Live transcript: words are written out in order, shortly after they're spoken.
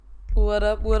What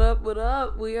up, what up, what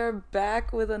up? We are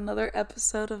back with another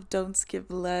episode of Don't Skip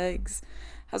Legs.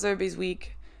 How's everybody's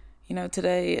week?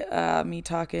 Today, me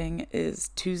talking is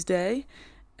Tuesday,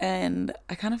 and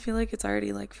I kind of feel like it's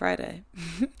already like Friday.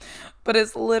 But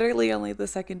it's literally only the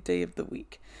second day of the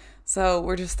week. So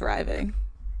we're just thriving.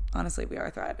 Honestly, we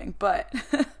are thriving. But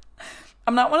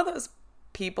I'm not one of those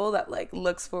people that like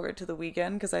looks forward to the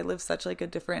weekend because I live such like a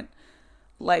different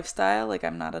lifestyle. Like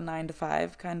I'm not a 9 to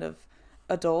 5 kind of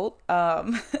adult.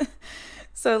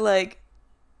 So like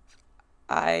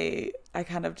I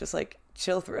kind of just like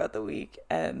chill throughout the week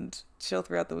and chill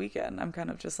throughout the weekend. I'm kind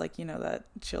of just like, that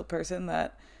chill person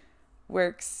that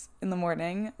works in the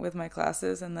morning with my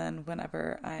classes, and then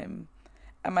whenever I'm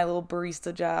at my little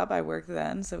barista job, I work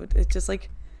then. So it's just like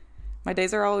my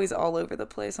days are always all over the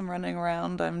place. I'm running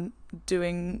around, I'm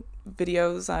doing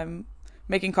videos, I'm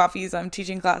making coffees, I'm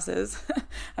teaching classes,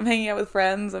 I'm hanging out with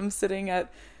friends, I'm sitting at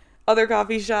other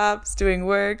coffee shops doing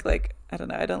work. Like, I don't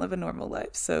know, I don't live a normal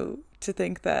life. So to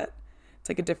think that it's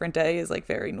like a different day is like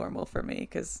very normal for me,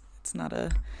 because I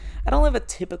don't live a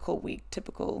typical week,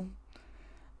 typical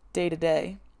day to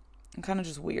day. I'm kind of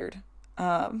just weird.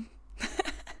 I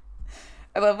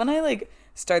love when I like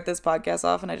start this podcast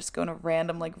off and I just go in a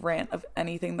random like rant of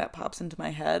anything that pops into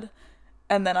my head.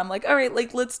 And then I'm like, all right,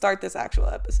 like let's start this actual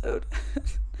episode.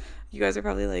 You guys are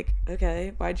probably like,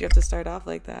 okay, why'd you have to start off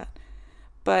like that?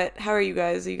 But how are you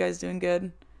guys? Are you guys doing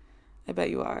good? I bet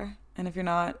you are. And if you're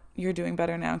not, you're doing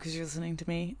better now because you're listening to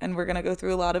me. And we're going to go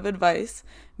through a lot of advice.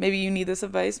 Maybe you need this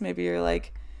advice. Maybe you're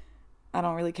like, I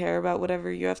don't really care about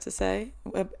whatever you have to say,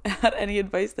 about any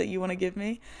advice that you want to give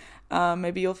me.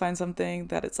 Maybe you'll find something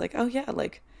that it's like, oh yeah,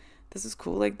 like this is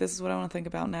cool. Like this is what I want to think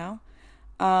about now.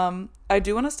 I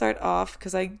do want to start off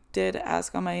because I did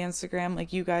ask on my Instagram,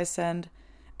 like you guys send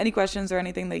any questions or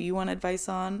anything that you want advice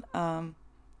on.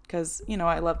 Because,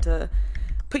 I love to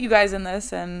put you guys in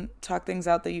this and talk things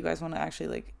out that you guys want to actually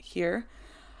like hear.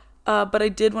 But I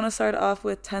did want to start off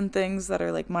with 10 things that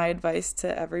are like my advice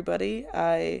to everybody.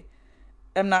 I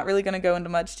am not really going to go into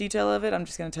much detail of it. I'm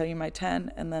just going to tell you my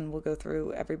 10, and then we'll go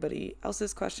through everybody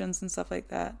else's questions and stuff like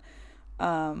that.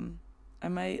 I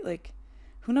might like,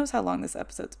 who knows how long this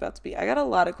episode's about to be. I got a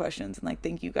lot of questions, and like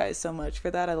thank you guys so much for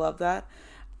that. I love that.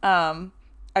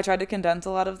 I tried to condense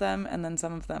a lot of them, and then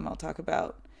some of them I'll talk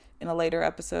about in a later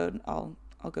episode. I'll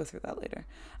go through that later.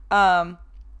 But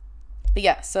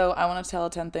yeah, so I want to tell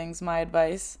 10 things, my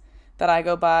advice that I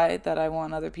go by, that I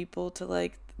want other people to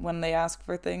like, when they ask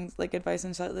for things like advice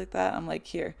and stuff like that, I'm like,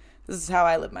 here, this is how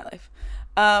I live my life.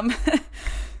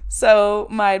 So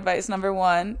my advice, number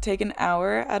 1, take an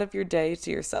hour out of your day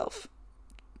to yourself.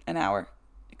 An hour.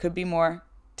 It could be more.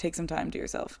 Take some time to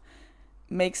yourself.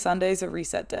 Make Sundays a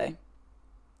reset day.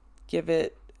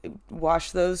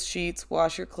 Wash those sheets,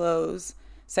 wash your clothes,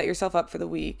 set yourself up for the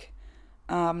week.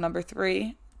 Number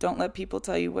 3, don't let people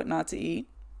tell you what not to eat.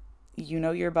 You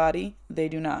know your body, they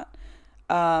do not.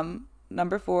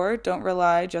 Number 4, don't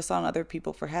rely just on other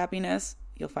people for happiness.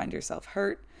 You'll find yourself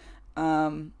hurt.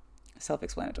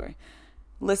 Self-explanatory.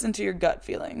 Listen to your gut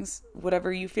feelings.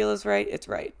 Whatever you feel is right, it's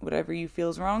right. Whatever you feel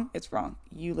is wrong, it's wrong.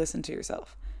 You listen to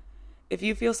yourself. If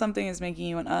you feel something is making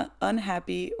you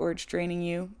unhappy or it's draining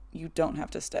you, you don't have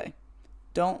to stay.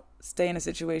 Don't stay in a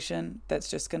situation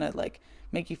that's just going to like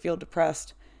make you feel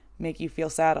depressed, make you feel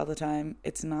sad all the time.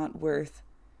 It's not worth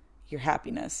your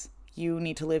happiness. You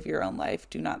need to live your own life.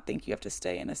 Do not think you have to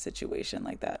stay in a situation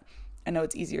like that. I know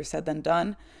it's easier said than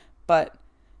done, but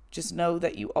just know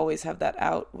that you always have that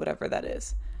out, whatever that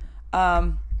is.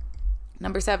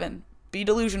 Number 7, be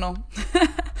delusional.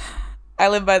 I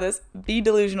live by this. Be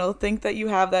delusional. Think that you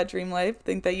have that dream life.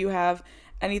 Think that you have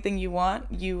anything you want.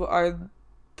 You are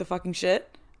the fucking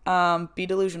shit. Be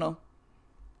delusional.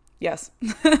 Yes.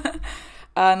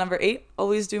 Number 8,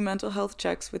 always do mental health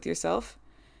checks with yourself.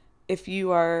 If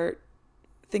you are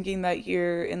thinking that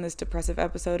you're in this depressive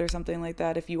episode or something like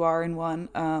that, if you are in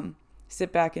one,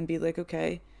 sit back and be like,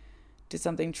 okay, did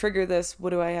something trigger this? What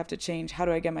do I have to change? How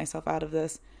do I get myself out of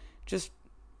this? Just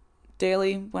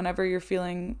daily, whenever you're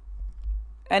feeling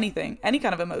anything, any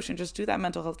kind of emotion, just do that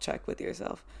mental health check with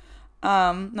yourself.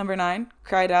 Number 9,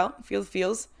 cry it out, feel the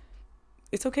feels.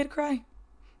 It's okay to cry.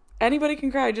 Anybody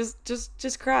can cry.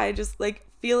 Just cry. Just like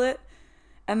feel it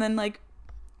and then like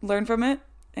learn from it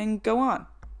and go on.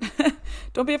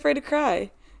 Don't be afraid to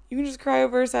cry. You can just cry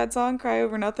over a sad song, cry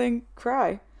over nothing,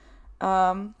 cry.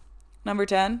 Number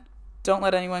 10, don't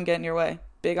let anyone get in your way.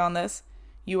 Big on this.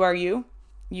 You are you.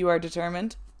 You are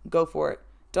determined. Go for it.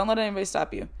 Don't let anybody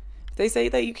stop you. If they say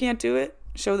that you can't do it,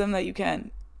 show them that you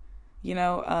can.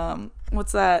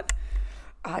 What's that?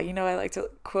 I like to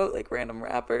quote like random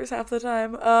rappers half the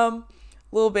time.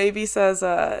 Lil Baby says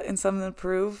in Something to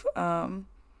Prove,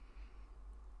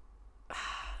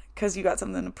 because you got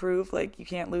something to prove, like you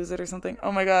can't lose it or something.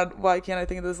 Oh my god, why can't I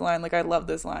think of this line? Like I love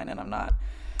this line and I'm not.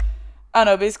 I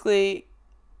don't know, basically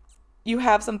you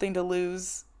have something to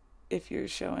lose if you're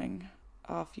showing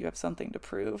off. You have something to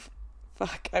prove.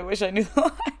 Fuck, I wish I knew the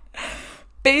line.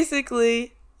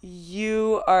 Basically,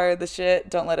 you are the shit.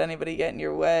 Don't let anybody get in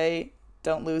your way.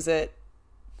 Don't lose it.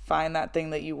 Find that thing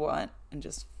that you want and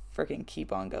just freaking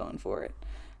keep on going for it.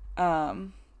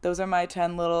 Those are my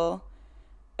 10 little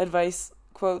advice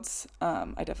quotes.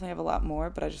 I definitely have a lot more,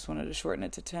 but I just wanted to shorten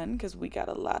it to 10 because we got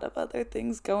a lot of other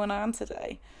things going on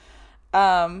today.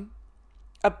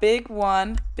 A big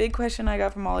question I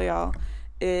got from all y'all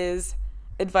is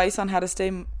advice on how to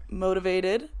stay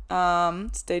motivated,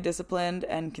 stay disciplined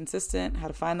and consistent, how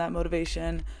to find that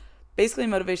motivation. Basically,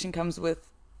 motivation comes with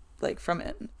like from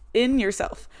in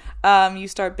yourself. You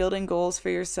start building goals for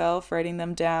yourself, writing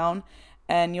them down,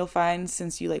 and you'll find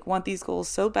since you like want these goals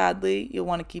so badly, you'll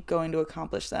want to keep going to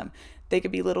accomplish them. They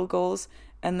could be little goals,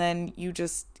 and then you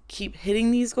just keep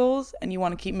hitting these goals and you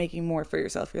want to keep making more for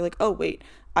yourself. You're like, oh wait,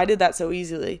 I did that so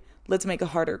easily. Let's make a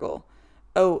harder goal.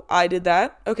 Oh, I did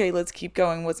that? Okay, let's keep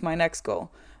going. What's my next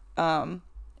goal?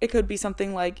 It could be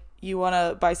something like you want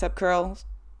to bicep curl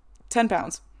 10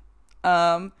 pounds.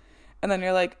 And then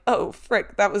you're like, oh,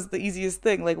 frick, that was the easiest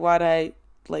thing. Like, why'd I,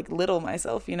 like, little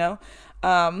myself, you know?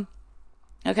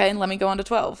 Okay, and let me go on to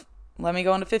 12. Let me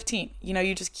go on to 15. You know,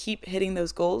 you just keep hitting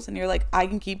those goals, and you're like, I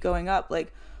can keep going up.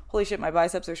 Like, holy shit, my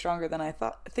biceps are stronger than I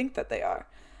think that they are.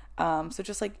 So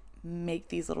just, like, make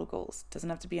these little goals. Doesn't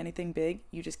have to be anything big.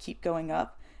 You just keep going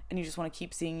up, and you just want to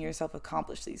keep seeing yourself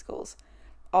accomplish these goals.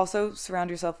 Also,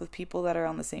 surround yourself with people that are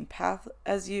on the same path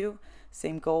as you,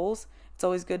 same goals. It's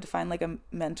always good to find like a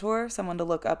mentor, someone to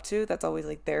look up to that's always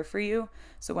like there for you.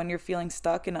 So when you're feeling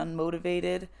stuck and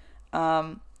unmotivated,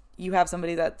 you have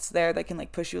somebody that's there that can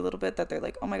like push you a little bit, that they're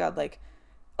like, oh my God, like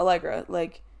Allegra,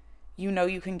 like, you know,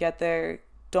 you can get there.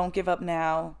 Don't give up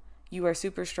now. You are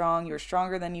super strong. You're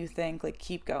stronger than you think. Like,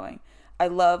 keep going. I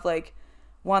love, like,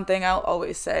 one thing I'll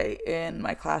always say in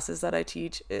my classes that I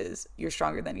teach is you're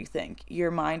stronger than you think.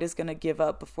 Your mind is going to give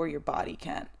up before your body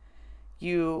can.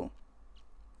 You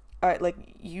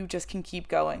just can keep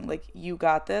going. Like, you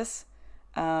got this.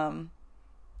 I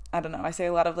don't know. I say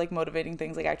a lot of like motivating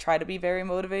things. Like, I try to be very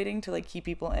motivating to like keep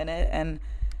people in it. And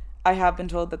I have been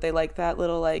told that they like that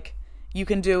little, like, you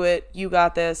can do it. You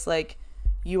got this. Like,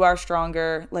 you are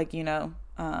stronger. Like, you know,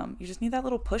 you just need that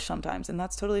little push sometimes. And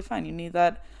that's totally fine. You need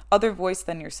that other voice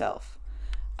than yourself.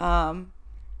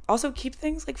 Also keep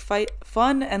things like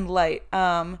fun and light.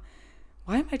 Why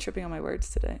am I tripping on my words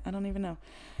today? I don't even know.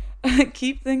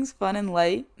 Keep things fun and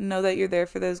light. Know that you're there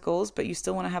for those goals, but you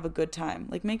still want to have a good time.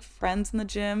 Like, make friends in the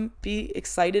gym. Be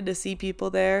excited to see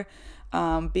people there.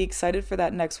 Be excited for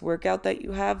that next workout that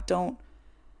you have. Don't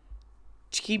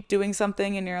keep doing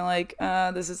something and you're like,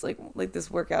 this is like this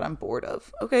workout I'm bored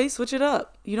of. Okay, switch it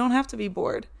up. You don't have to be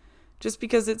bored. Just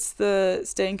because it's the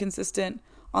staying consistent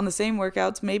on the same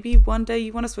workouts, maybe one day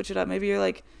you want to switch it up. Maybe you're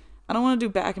like, I don't want to do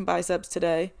back and biceps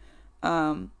today.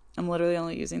 I'm literally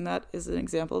only using that as an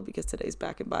example because today's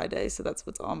back and bi day, so that's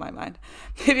what's on my mind.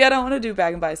 Maybe I don't want to do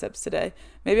back and biceps today.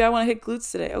 Maybe I want to hit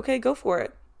glutes today. Okay, go for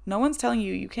it. No one's telling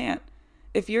you can't.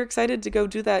 If you're excited to go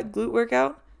do that glute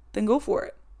workout, then go for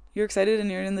it. You're excited and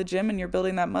you're in the gym and you're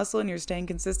building that muscle and you're staying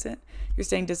consistent, you're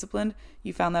staying disciplined,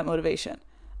 you found that motivation.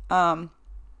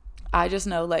 I just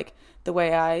know, like, the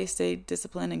way I stay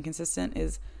disciplined and consistent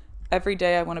is every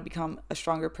day I want to become a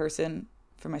stronger person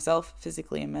for myself,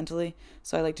 physically and mentally.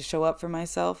 So I like to show up for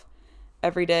myself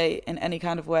every day in any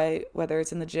kind of way, whether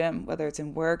it's in the gym, whether it's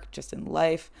in work, just in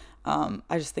life. I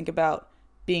just think about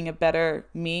being a better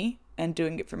me and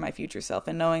doing it for my future self,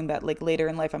 and knowing that like later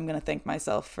in life I'm going to thank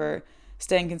myself for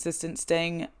staying consistent,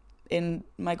 staying in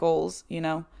my goals, you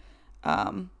know.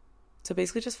 So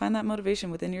basically just find that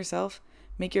motivation within yourself,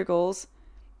 make your goals.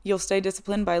 You'll stay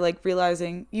disciplined by like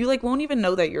realizing you like won't even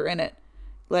know that you're in it.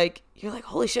 Like, you're like,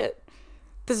 holy shit,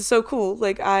 this is so cool.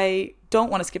 Like, I don't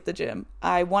want to skip the gym.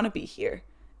 I want to be here.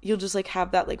 You'll just like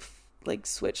have that like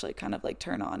switch, like kind of like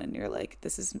turn on, and you're like,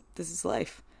 this is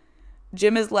life.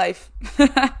 Gym is life.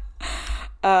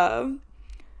 How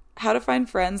to find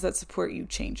friends that support you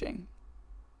changing.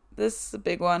 This is a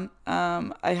big one.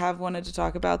 I have wanted to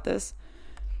talk about this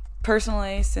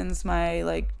personally since my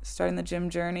like starting the gym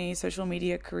journey, social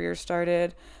media career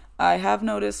started. I have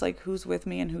noticed like who's with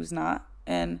me and who's not,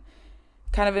 and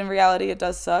kind of in reality it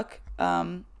does suck.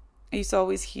 I used to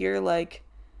always hear like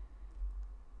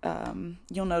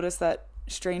you'll notice that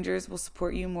strangers will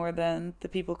support you more than the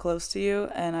people close to you,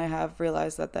 and I have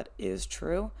realized that that is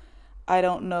true. I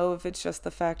don't know if it's just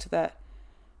the fact that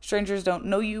strangers don't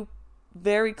know you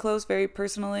very close, very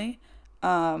personally.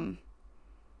 And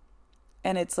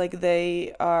it's like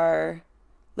they are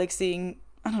like seeing,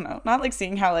 I don't know, not like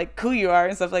seeing how like cool you are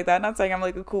and stuff like that. Not saying I'm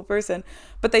like a cool person,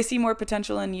 but they see more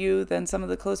potential in you than some of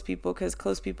the close people, because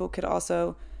close people could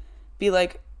also be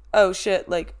like, oh shit,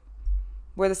 like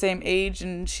we're the same age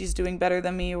and she's doing better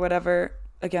than me or whatever.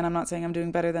 Again, I'm not saying I'm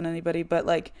doing better than anybody, but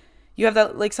like you have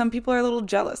that, like some people are a little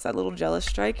jealous, that little jealous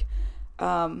strike.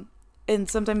 And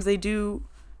sometimes they do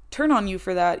turn on you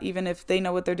for that, even if they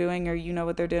know what they're doing or you know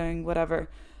what they're doing, whatever.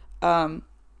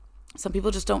 Some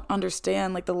people just don't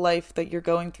understand like the life that you're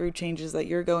going through, changes that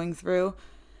you're going through.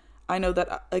 I know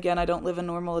that, again, I don't live a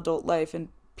normal adult life, and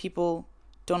people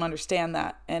don't understand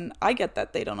that. And I get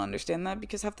that they don't understand that,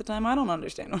 because half the time I don't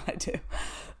understand what I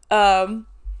do.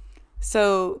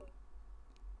 So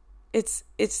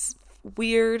it's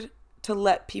weird to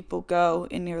let people go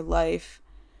in your life,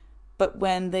 but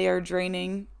when they are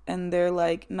draining and they're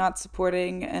like not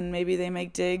supporting, and maybe they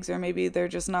make digs, or maybe they're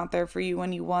just not there for you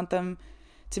when you want them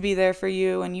to be there for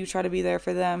you, and you try to be there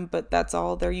for them, but that's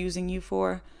all they're using you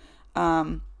for.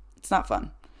 It's not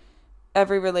fun.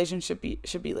 Every relationship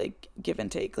should be like give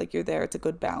and take. Like you're there, it's a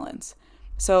good balance.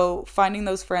 So finding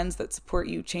those friends that support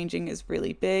you changing is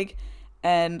really big.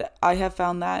 And I have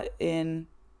found that in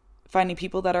finding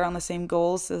people that are on the same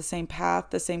goals, the same path,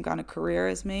 the same kind of career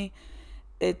as me.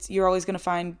 You're always going to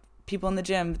find people in the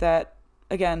gym that,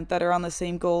 again, that are on the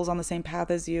same goals, on the same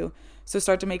path as you. So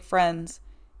start to make friends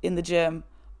in the gym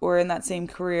or in that same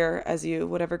career as you,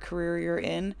 whatever career you're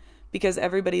in, because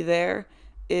everybody there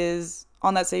is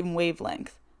on that same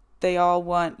wavelength. They all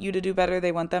want you to do better.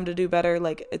 They want them to do better.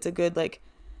 Like it's a good, like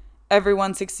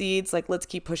everyone succeeds. Like let's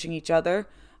keep pushing each other.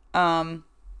 And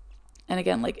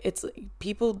again, like it's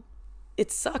people,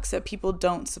 it sucks that people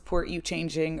don't support you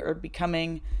changing or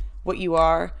becoming what you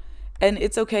are. And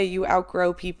it's okay. You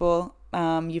outgrow people.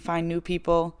 You find new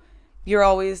people. You're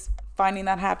always finding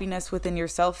that happiness within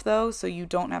yourself though. So you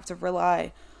don't have to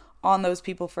rely on those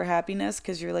people for happiness,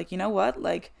 because you're like, you know what?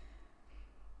 Like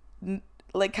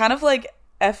kind of like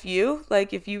F you.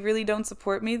 Like if you really don't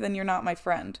support me, then you're not my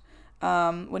friend.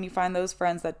 When you find those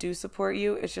friends that do support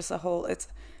you, it's just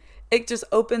it just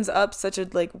opens up such a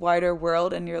like wider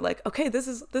world, and you're like, okay, this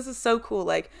is so cool.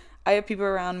 Like I have people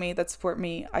around me that support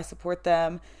me. I support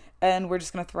them, and we're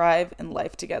just going to thrive in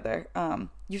life together.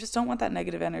 You just don't want that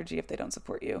negative energy if they don't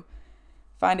support you.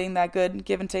 Finding that good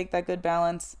give and take, that good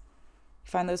balance.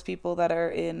 Find those people that are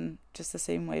in just the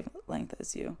same wavelength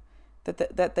as you,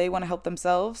 that they want to help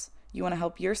themselves, you want to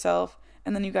help yourself,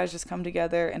 and then you guys just come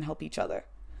together and help each other.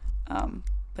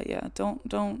 But yeah,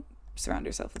 don't surround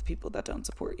yourself with people that don't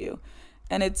support you.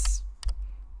 And it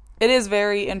is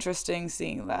very interesting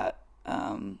seeing that.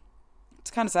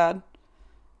 It's kind of sad.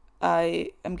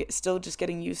 I am still just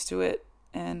getting used to it,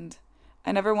 and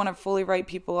I never want to fully write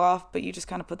people off, but you just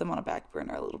kind of put them on a back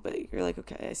burner a little bit. You're like,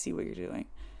 okay, I see what you're doing.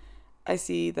 I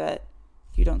see that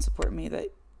you don't support me, that,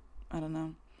 I don't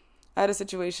know. I had a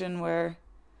situation where,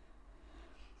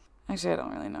 actually, I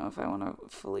don't really know if I want to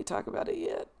fully talk about it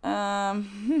yet. I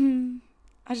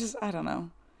don't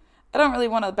know. I don't really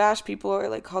want to bash people or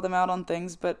like call them out on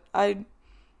things, but I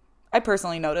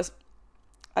personally notice.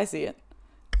 I see it.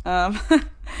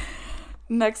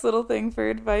 Next little thing for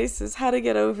advice is how to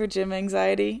get over gym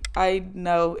anxiety. I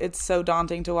know it's so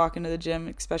daunting to walk into the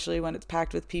gym, especially when it's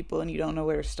packed with people and you don't know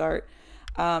where to start.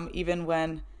 Even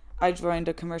when I joined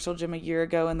a commercial gym a year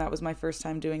ago and that was my first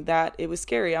time doing that, it was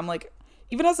scary. I'm like,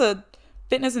 even as a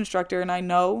fitness instructor and I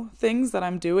know things that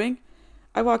I'm doing,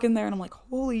 I walk in there and I'm like,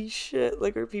 holy shit,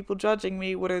 like, are people judging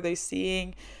me? What are they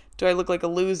seeing? Do I look like a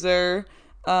loser?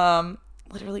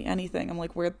 Literally anything. I'm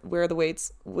like, where are the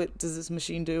weights? What does this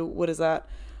machine do? What is that?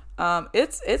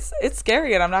 It's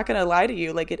scary, and I'm not gonna lie to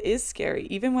you. Like, it is scary.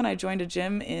 Even when I joined a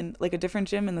gym in like a different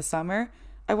gym in the summer,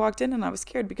 I walked in and I was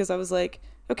scared because I was like,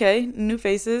 okay, new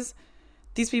faces.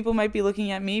 These people might be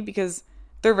looking at me because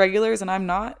they're regulars and I'm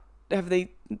not.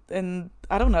 And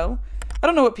I don't know. I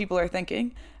don't know what people are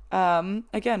thinking.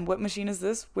 Again, what machine is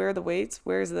this? Where are the weights?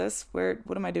 Where is this?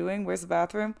 What am I doing? Where's the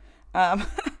bathroom?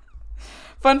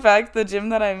 Fun fact, the gym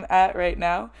that I'm at right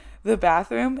now, the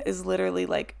bathroom is literally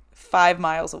like 5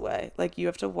 miles away. Like, you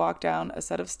have to walk down a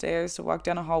set of stairs, to walk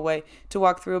down a hallway, to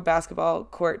walk through a basketball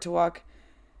court, to walk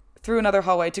through another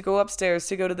hallway, to go upstairs,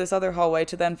 to go to this other hallway,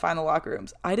 to then find the locker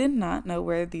rooms. I did not know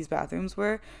where these bathrooms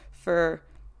were for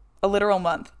a literal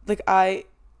month. Like, I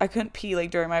couldn't pee like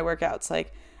during my workouts.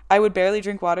 Like, I would barely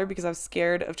drink water because I was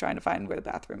scared of trying to find where the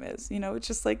bathroom is. You know, it's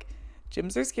just like,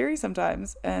 gyms are scary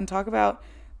sometimes. And talk about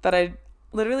that, I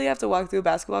literally have to walk through a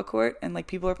basketball court and like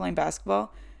people are playing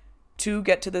basketball to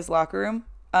get to this locker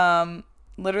room.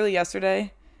 Literally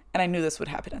yesterday, and I knew this would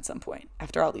happen at some point.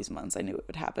 After all these months, I knew it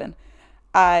would happen.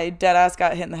 I deadass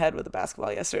got hit in the head with a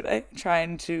basketball yesterday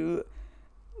trying to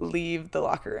leave the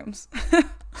locker rooms.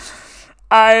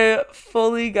 I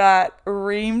fully got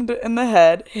reamed in the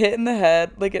head, hit in the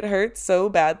head. Like, it hurt so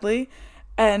badly.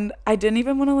 And I didn't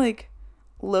even want to, like,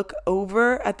 look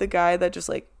over at the guy that just,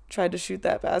 like, tried to shoot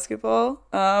that basketball.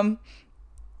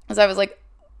 Because I was, like,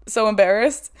 so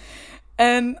embarrassed.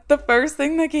 And the first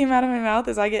thing that came out of my mouth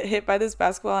is I get hit by this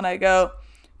basketball and I go,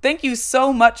 "Thank you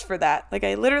so much for that." Like,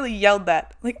 I literally yelled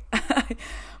that. Like, I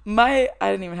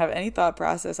didn't even have any thought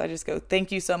process. I just go,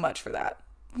 "Thank you so much for that."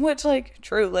 Which, like,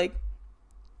 true. Like,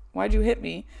 why'd you hit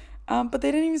me? But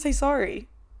they didn't even say sorry.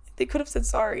 They could have said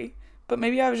sorry. But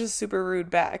maybe I was just super rude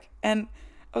back. And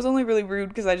I was only really rude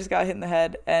because I just got hit in the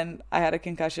head and I had a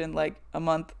concussion like a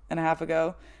month and a half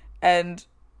ago. And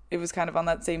it was kind of on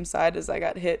that same side as I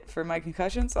got hit for my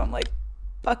concussion. So I'm like,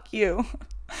 fuck you.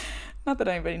 Not that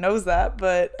anybody knows that,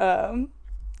 but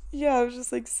yeah, I was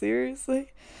just like,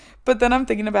 seriously? But then I'm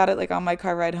thinking about it like on my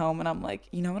car ride home and I'm like,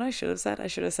 you know what I should have said? I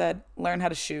should have said, learn how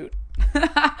to shoot.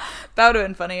 That would have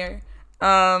been funnier.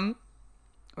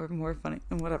 Or more funny,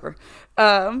 and whatever.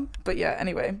 But yeah,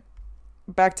 anyway,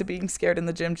 back to being scared in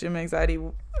the gym anxiety,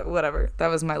 whatever. That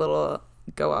was my little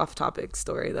go off topic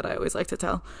story that I always like to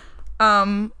tell.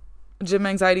 Gym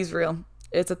anxiety is real.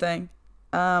 It's a thing.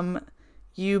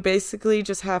 You basically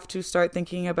just have to start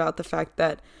thinking about the fact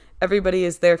that everybody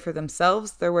is there for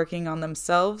themselves. They're working on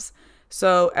themselves.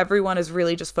 So everyone is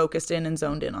really just focused in and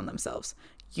zoned in on themselves.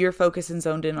 You're focused and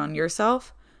zoned in on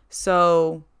yourself.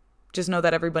 So just know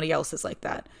that everybody else is like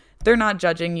that. They're not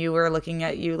judging you or looking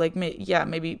at you. Like, yeah,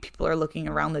 maybe people are looking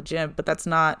around the gym, but that's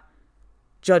not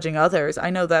judging others. I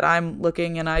know that I'm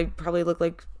looking and I probably look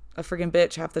like a freaking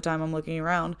bitch half the time I'm looking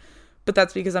around. But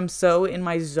that's because I'm so in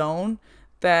my zone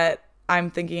that I'm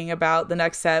thinking about the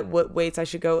next set, what weights I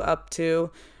should go up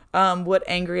to, what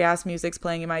angry ass music's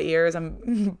playing in my ears.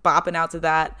 I'm bopping out to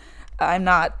that. I'm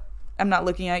not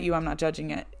looking at you. I'm not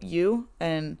judging at you.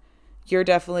 And you're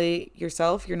definitely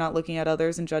yourself. You're not looking at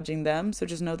others and judging them. So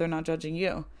just know they're not judging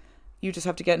you. You just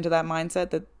have to get into that mindset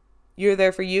that you're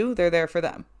there for you. They're there for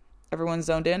them. Everyone's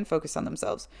zoned in, focused on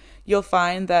themselves. You'll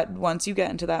find that once you get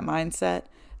into that mindset,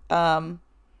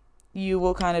 you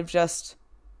will kind of just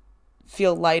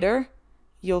feel lighter.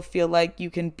 You'll feel like you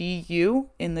can be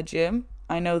you in the gym.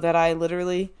 I know that I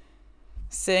literally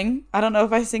sing. I don't know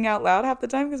if I sing out loud half the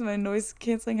time because my noise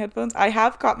canceling headphones. I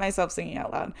have caught myself singing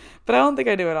out loud, but I don't think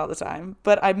I do it all the time.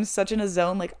 But I'm such in a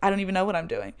zone, like I don't even know what I'm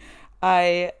doing.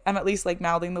 I am at least like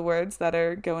mouthing the words that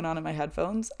are going on in my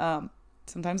headphones.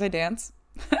 Sometimes I dance.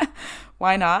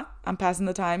 Why not? I'm passing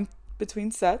the time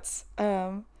between sets.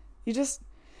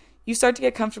 You start to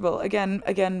get comfortable.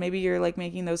 Again, maybe you're like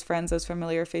making those friends, those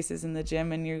familiar faces in the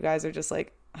gym, and you guys are just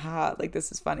like, like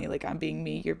this is funny. Like I'm being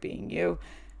me, you're being you.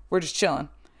 We're just chilling.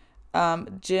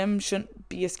 Gym shouldn't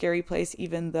be a scary place,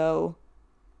 even though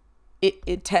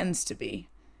it tends to be.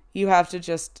 You have to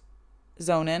just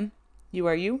zone in. You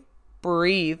are you.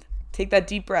 Breathe. Take that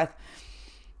deep breath.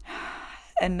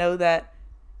 And know that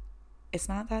it's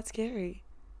not that scary.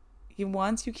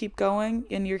 Once you keep going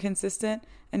and you're consistent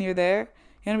and you're there,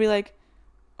 you're going to be like,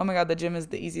 oh my God, the gym is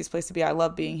the easiest place to be. I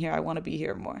love being here. I want to be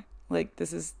here more. Like,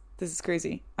 this is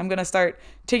crazy. I'm going to start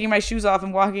taking my shoes off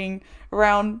and walking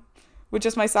around with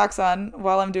just my socks on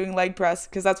while I'm doing leg press,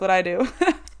 because that's what I do.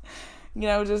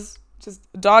 Just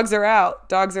dogs are out.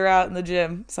 Dogs are out in the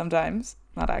gym sometimes.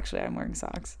 Not actually, I'm wearing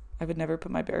socks. I would never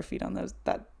put my bare feet on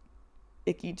that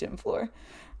icky gym floor.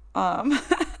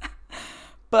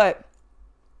 But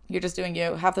you're just doing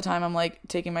you. Half the time I'm like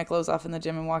taking my clothes off in the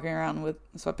gym and walking around with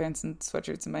sweatpants and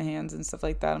sweatshirts in my hands and stuff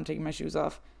like that. I'm taking my shoes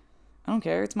off. I don't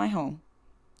care. It's my home.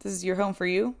 This is your home for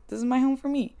you. This is my home for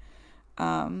me.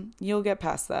 You'll get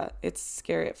past that. It's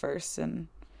scary at first. And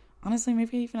honestly,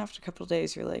 maybe even after a couple of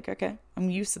days, you're like, okay, I'm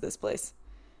used to this place.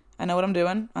 I know what I'm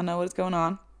doing. I know what's going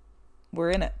on. We're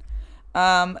in it.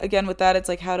 Again, with that, it's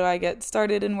like, how do I get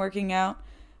started in working out?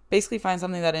 Basically find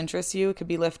something that interests you. It could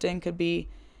be lifting, could be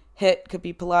HIIT, could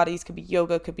be Pilates, could be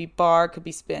yoga, could be bar, could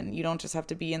be spin. You don't just have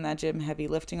to be in that gym heavy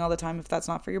lifting all the time if that's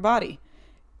not for your body.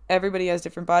 Everybody has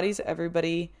different bodies.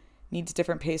 Everybody needs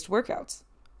different paced workouts.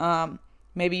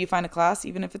 Maybe you find a class,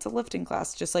 even if it's a lifting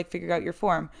class, just like figure out your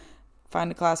form.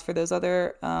 Find a class for those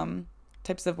other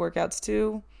types of workouts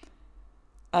too.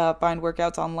 Find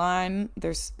workouts online.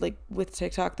 There's like with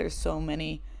TikTok, there's so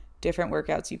many different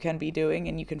workouts you can be doing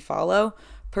and you can follow.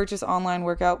 Purchase online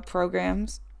workout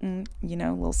programs.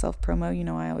 Little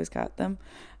self-promo, I always got them.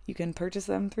 You can purchase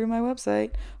them through my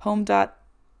website,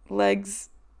 home.legs/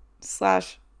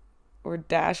 or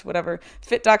dash whatever,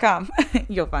 fit.com.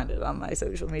 You'll find it on my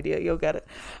social media. You'll get it.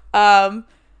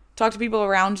 Talk to people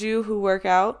around you who work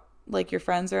out, like your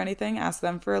friends or anything. Ask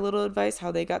them for a little advice,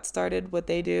 how they got started, what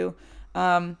they do.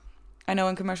 I know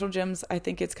in commercial gyms, I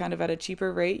think it's kind of at a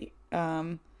cheaper rate,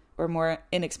 or more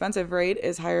inexpensive rate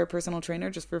is hire a personal trainer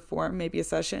just for form, maybe a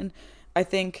session. I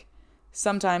think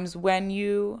sometimes when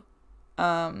you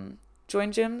join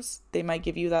gyms, they might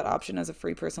give you that option as a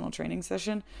free personal training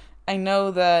session. I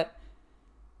know that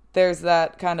there's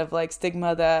that kind of like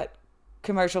stigma that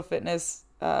commercial fitness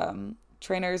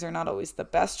trainers are not always the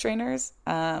best trainers.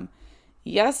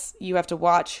 Yes, you have to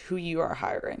watch who you are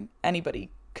hiring. Anybody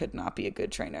could not be a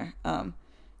good trainer.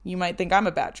 You might think I'm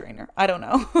a bad trainer. I don't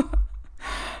know.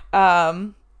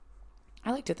 I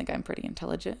like to think I'm pretty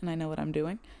intelligent and I know what I'm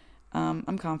doing.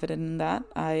 I'm confident in that.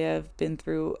 I have been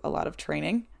through a lot of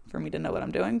training for me to know what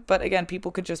I'm doing. But again,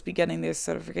 people could just be getting their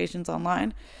certifications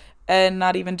online and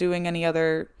not even doing any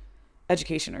other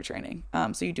education or training.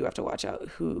 So you do have to watch out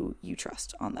who you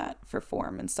trust on that for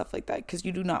form and stuff like that, because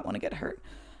you do not want to get hurt.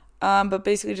 But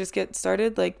basically just get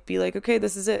started, like be like, okay,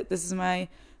 this is it. This is my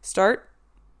start.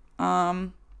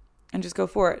 And just go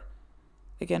for it.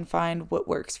 Again, find what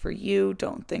works for you.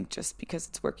 Don't think just because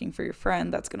it's working for your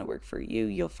friend, that's going to work for you.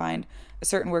 You'll find a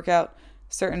certain workout,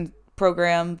 certain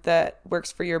program that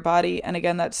works for your body. And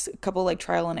again, that's a couple like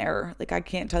trial and error. Like I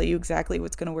can't tell you exactly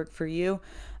what's going to work for you.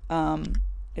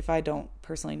 If I don't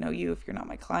personally know you, if you're not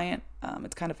my client,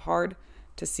 it's kind of hard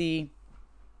to see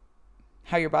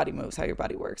how your body moves, how your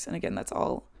body works. And again, that's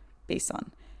all based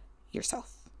on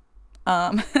yourself.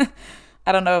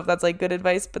 I don't know if that's like good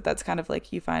advice, but that's kind of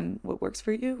like you find what works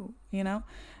for you, you know?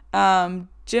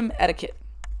 Gym etiquette.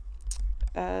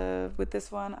 With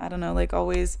this one, I don't know, like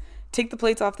always take the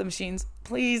plates off the machines,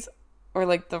 please, or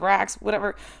like the racks,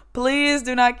 whatever. Please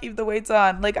do not keep the weights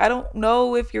on. Like, I don't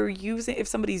know if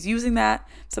somebody's using that,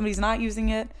 if somebody's not using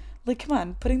it. Like, come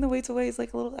on, putting the weights away is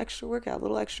like a little extra workout, a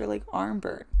little extra like arm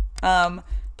burn.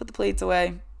 Put the plates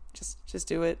away. Just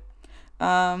do it.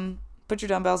 Put your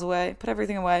dumbbells away. Put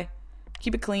everything away.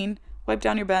 Keep it clean. Wipe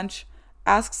down your bench.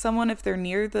 Ask someone if they're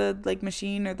near the like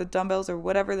machine or the dumbbells or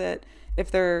whatever, that if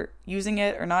they're using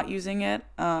it or not using it.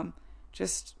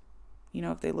 Just, you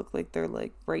know, if they look like they're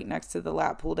like right next to the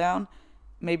lat pull down,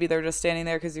 maybe they're just standing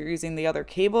there because you're using the other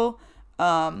cable.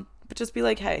 But just be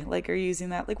like, hey, like, are you using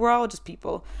that? Like, we're all just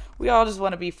people. We all just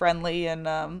want to be friendly,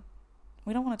 and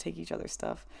we don't want to take each other's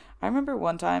stuff. I remember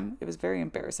one time, it was very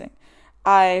embarrassing.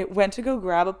 I went to go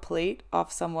grab a plate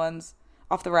off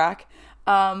the rack.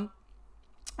 I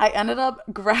ended up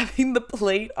grabbing the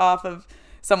plate off of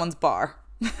someone's bar.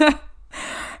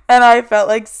 And I felt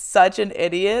like such an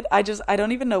idiot. I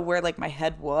don't even know where like my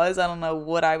head was. I don't know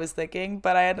what I was thinking,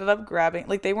 but I ended up grabbing,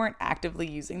 like, they weren't actively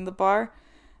using the bar.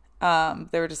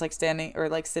 They were just like standing or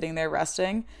like sitting there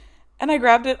resting. And I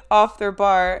grabbed it off their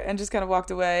bar and just kind of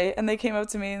walked away. And they came up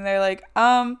to me and they're like,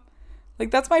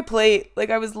 that's my plate.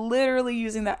 Like, I was literally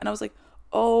using that. And I was like,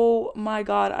 oh my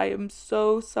God, I am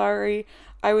so sorry.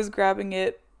 I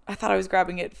thought I was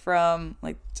grabbing it from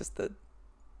like just the,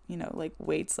 you know, like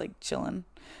weights, like chilling,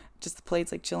 just the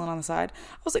plates, like chilling on the side.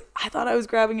 I was like, I thought I was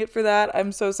grabbing it for that.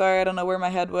 I'm so sorry. I don't know where my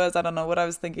head was. I don't know what I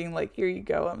was thinking. Like, here you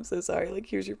go. I'm so sorry. Like,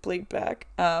 here's your plate back.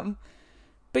 But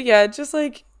yeah, just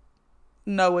like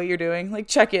know what you're doing. Like,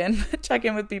 check in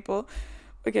with people.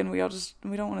 Again, we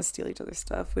don't want to steal each other's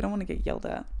stuff. We don't want to get yelled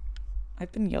at.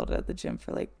 I've been yelled at the gym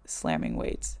for like slamming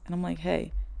weights, and I'm like,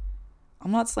 hey,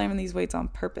 I'm not slamming these weights on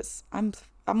purpose. I'm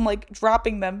like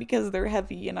dropping them because they're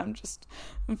heavy, and I'm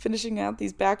finishing out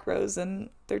these back rows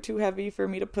and they're too heavy for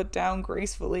me to put down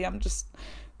gracefully. They're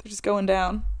just going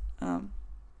down. I'm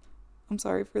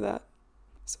sorry for that.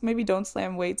 So maybe don't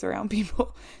slam weights around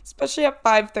people, especially at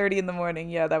 5:30 in the morning.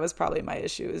 Yeah, that was probably my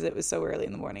issue, is it was so early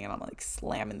in the morning and I'm like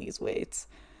slamming these weights.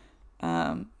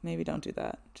 Maybe don't do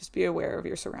that. Just be aware of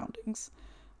your surroundings.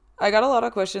 I got a lot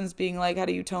of questions being like, how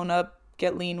do you tone up,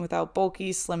 get lean without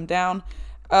bulky, slim down?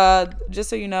 Just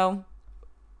so you know,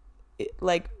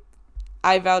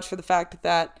 I vouch for the fact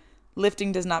that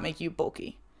lifting does not make you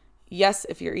bulky. Yes,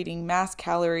 if you're eating mass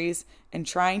calories and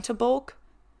trying to bulk,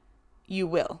 you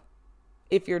will.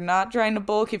 If you're not trying to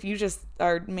bulk, if you just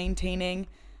are maintaining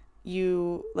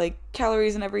you like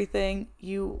calories and everything,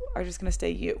 you are just going to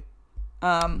stay you.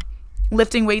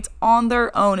 Lifting weights on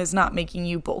their own is not making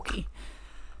you bulky.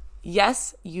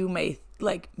 Yes, you may,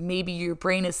 like, maybe your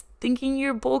brain is thinking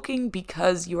you're bulking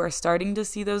because you are starting to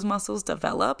see those muscles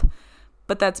develop,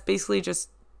 but that's basically just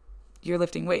you're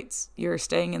lifting weights. You're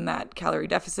staying in that calorie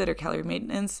deficit or calorie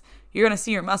maintenance. You're going to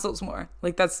see your muscles more.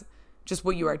 Like, that's just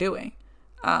what you are doing.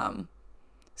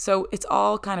 So it's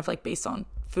all kind of like based on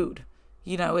food.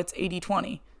 You know, it's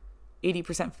 80-20.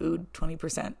 80% food,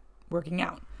 20% working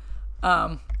out.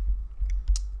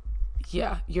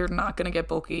 Yeah, you're not going to get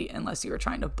bulky unless you're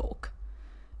trying to bulk.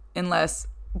 Unless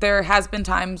there has been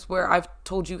times where I've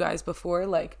told you guys before,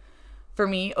 like for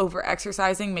me, over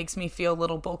exercising makes me feel a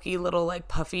little bulky, little like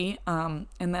puffy. And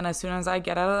then as soon as I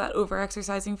get out of that over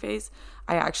exercising phase,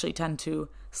 I actually tend to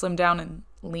slim down and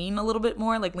lean a little bit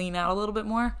more, like lean out a little bit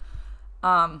more.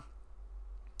 But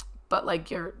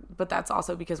that's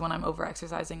also because when I'm over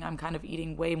exercising, I'm kind of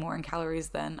eating way more in calories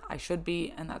than I should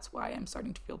be. And that's why I'm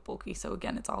starting to feel bulky. So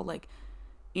again, it's all like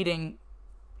eating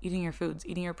your foods,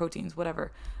 eating your proteins,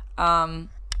 whatever.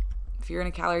 If you're in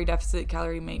a calorie deficit,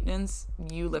 calorie maintenance,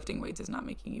 you lifting weights is not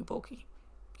making you bulky.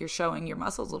 You're showing your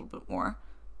muscles a little bit more.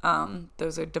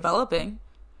 Those are developing,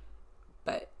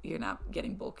 but you're not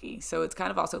getting bulky. So it's kind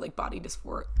of also like body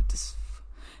dysmorphia.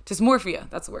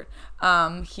 That's the word.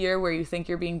 Here where you think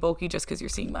you're being bulky just because you're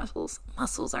seeing muscles.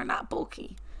 Muscles are not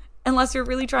bulky. Unless you're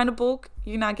really trying to bulk,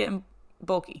 you're not getting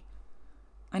bulky.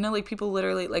 I know like people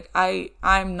literally like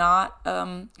I'm not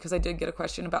because I did get a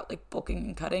question about like bulking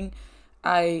and cutting.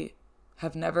 I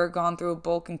have never gone through a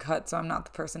bulk and cut, so I'm not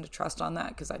the person to trust on that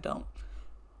because I don't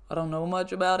know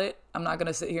much about it. I'm not going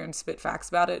to sit here and spit facts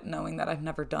about it knowing that I've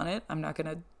never done it. I'm not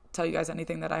going to tell you guys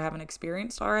anything that I haven't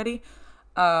experienced already.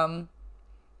 I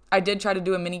did try to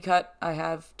do a mini cut. I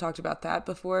have talked about that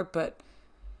before, but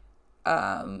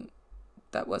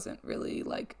that wasn't really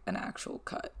like an actual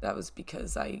cut. That was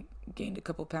because I gained a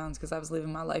couple pounds because I was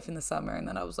living my life in the summer, and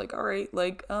then I was like, all right,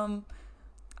 like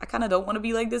I kind of don't want to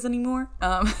be like this anymore.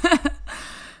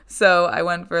 So I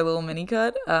went for a little mini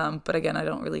cut. But again, I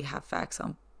don't really have facts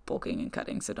on bulking and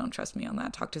cutting, so don't trust me on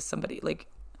that. Talk to somebody. Like,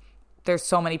 there's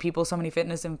so many people, so many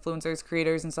fitness influencers,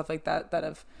 creators and stuff like that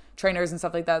have trainers and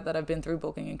stuff like that have been through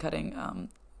bulking and cutting.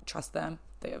 Trust them.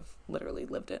 They have literally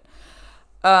lived it.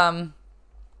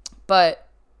 But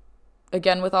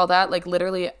again, with all that, like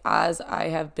literally as I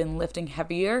have been lifting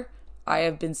heavier, I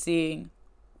have been seeing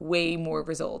way more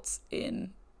results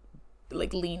in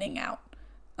like leaning out.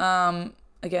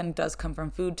 Again, it does come from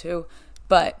food too,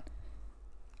 but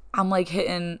I'm like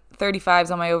hitting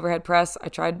 35s on my overhead press.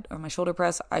 Or my shoulder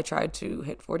press. I tried to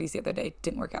hit 40s the other day.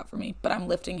 Didn't work out for me, but I'm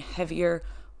lifting heavier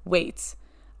weights.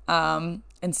 And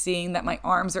seeing that my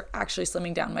arms are actually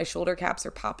slimming down. My shoulder caps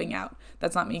are popping out.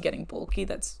 That's not me getting bulky.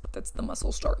 That's the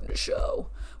muscles starting to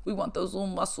show. We want those little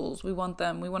muscles. We want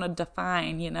them. We want to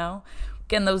define,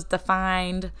 Getting those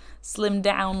defined, slim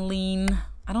down, lean.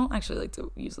 I don't actually like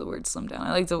to use the word slim down.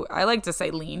 I like to say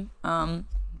lean,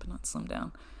 but not slim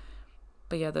down.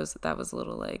 But yeah, that was a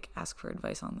little like ask for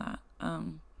advice on that.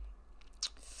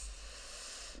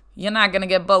 You're not gonna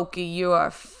get bulky. You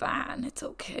are fine. It's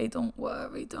okay. Don't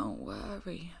worry.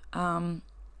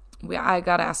 I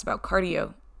got asked about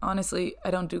cardio. Honestly,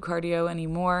 I don't do cardio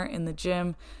anymore in the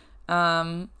gym.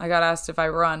 I got asked if I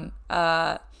run.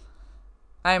 I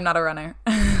am not a runner.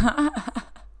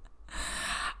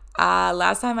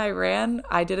 Last time I ran,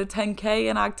 I did a 10K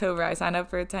in October. I signed up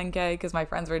for a 10K because my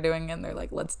friends were doing it and they're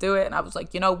like, let's do it. And I was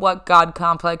like, you know what? God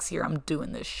complex here. I'm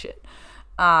doing this shit.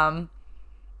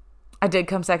 I did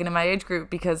come second in my age group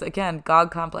because, again,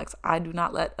 God complex. I do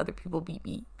not let other people beat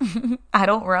me. I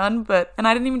don't run, and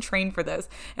I didn't even train for this.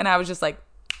 And I was just like,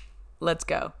 let's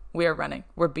go. We are running.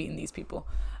 We're beating these people.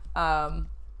 I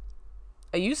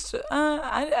used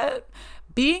to,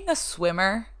 being a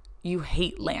swimmer, you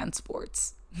hate land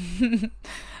sports.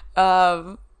 Being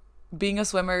a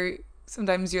swimmer,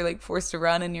 sometimes you're like forced to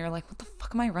run and you're like, what the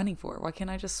fuck am I running for? Why can't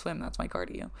I just swim? That's my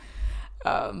cardio.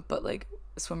 But like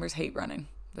swimmers hate running.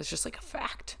 That's just like a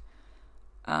fact.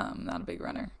 Not a big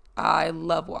runner. I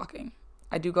love walking.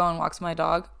 I do go on walks with my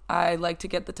dog. I like to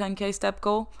get the 10K step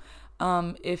goal.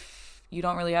 If you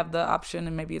don't really have the option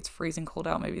and maybe it's freezing cold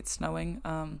out, maybe it's snowing,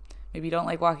 maybe you don't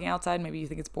like walking outside, maybe you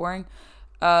think it's boring.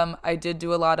 I did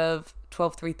do a lot of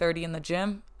 12-3-30 in the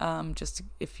gym, just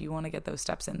if you want to get those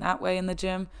steps in that way in the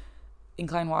gym.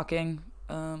 Incline walking,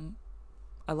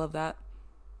 I love that.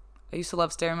 I used to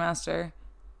love Stairmaster.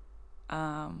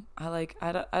 I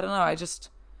don't know, I just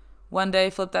one day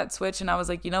flipped that switch and I was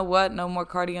like, you know what, no more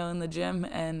cardio in the gym,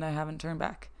 and I haven't turned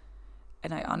back.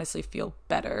 And I honestly feel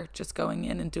better just going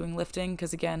in and doing lifting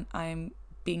because, again, I'm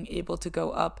being able to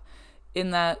go up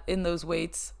in those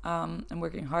weights, and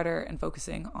working harder and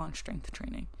focusing on strength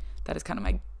training. That is kind of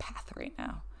my path right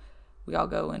now. We all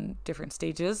go in different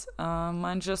stages.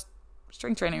 Mine's just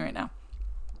strength training right now.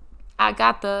 I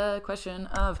got the question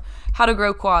of how to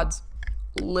grow quads.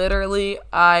 Literally,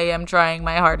 I am trying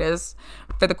my hardest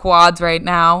for the quads right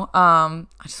now. I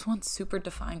just want super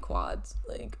defined quads.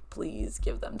 Like, please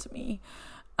give them to me.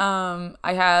 I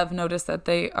have noticed that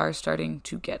they are starting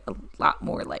to get a lot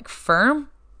more like firm.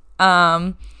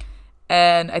 And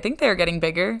I think they're getting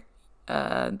bigger.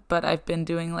 But I've been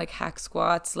doing like hack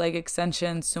squats, leg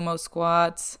extensions, sumo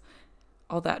squats,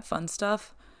 all that fun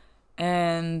stuff.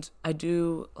 And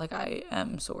I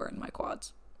am sore in my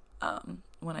quads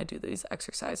when I do these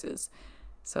exercises.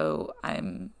 So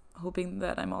I'm hoping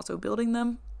that I'm also building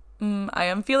them. I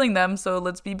am feeling them, so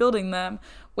let's be building them.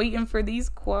 Waiting for these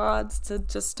quads to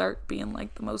just start being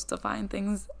like the most defined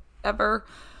things ever.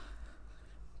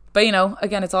 But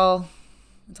again, it's all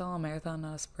a marathon,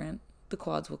 not a sprint. The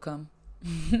quads will come.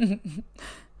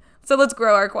 So let's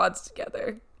grow our quads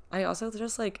together. I also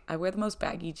just I wear the most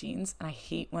baggy jeans, and I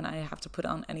hate when I have to put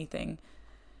on any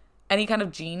kind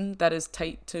of jean that is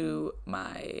tight to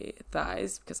my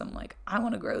thighs, because I'm like, I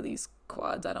want to grow these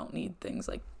quads. I don't need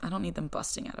I don't need them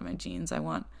busting out of my jeans. I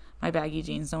want my baggy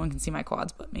jeans. No one can see my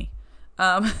quads but me.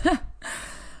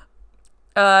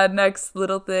 Next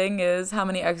little thing is how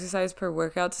many exercise per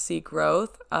workout to see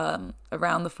growth.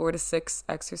 Around the 4 to 6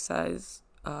 exercise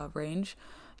range.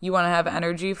 You want to have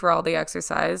energy for all the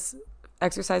exercises,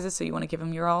 so you want to give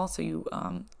them your all, so you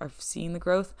are seeing the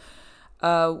growth.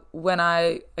 I'm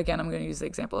going to use the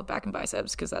example of back and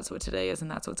biceps because that's what today is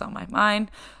and that's what's on my mind.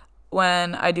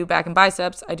 When I do back and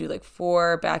biceps, I do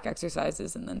 4 back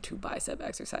exercises and then 2 bicep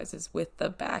exercises. With the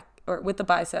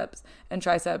biceps and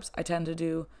triceps, I tend to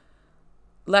do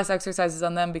less exercises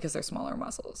on them because they're smaller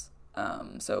muscles.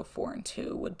 So 4 and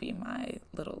 2 would be my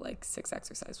little 6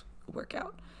 exercise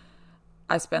workout.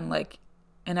 I spend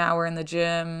an hour in the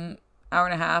gym, hour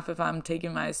and a half if I'm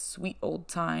taking my sweet old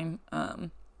time. But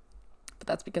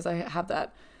that's because I have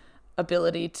that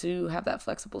ability to have that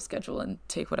flexible schedule and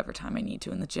take whatever time I need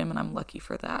to in the gym, and I'm lucky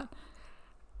for that.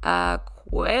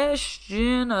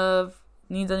 Question of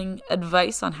needing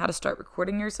advice on how to start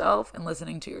recording yourself and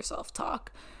listening to yourself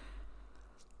talk.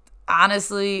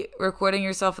 Honestly, recording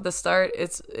yourself at the start,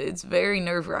 it's very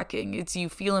nerve-wracking. You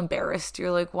feel embarrassed.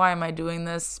 You're like, why am I doing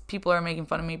this? People are making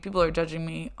fun of me. People are judging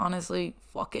me. Honestly,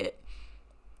 fuck it.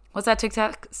 What's that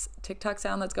TikTok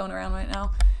sound that's going around right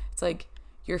now? It's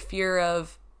your fear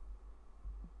of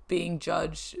being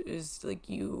judged is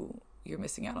you're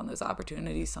missing out on those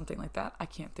opportunities, something like that. I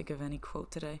can't think of any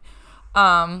quote today.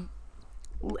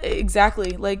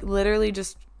 Exactly. Literally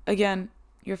just, again,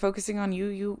 you're focusing on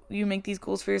you make these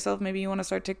goals for yourself. Maybe you want to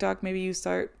start TikTok. Maybe you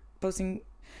start posting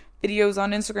videos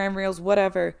on Instagram Reels,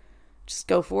 whatever. Just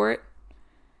go for it.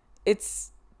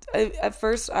 At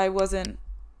first I wasn't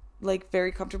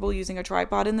very comfortable using a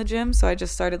tripod in the gym. So I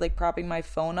just started propping my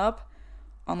phone up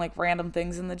on random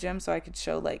things in the gym so I could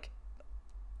show the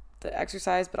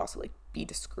exercise, but also be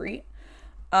discreet.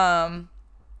 I'm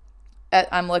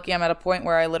lucky I'm at a point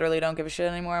where I literally don't give a shit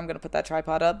anymore. I'm going to put that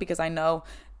tripod up because I know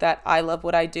that I love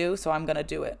what I do, so I'm going to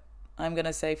do it. I'm going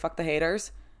to say fuck the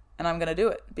haters, and I'm going to do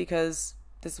it because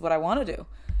this is what I want to do.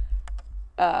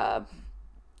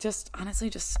 Just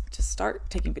start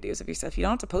taking videos of yourself. You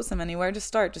don't have to post them anywhere. Just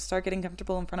start getting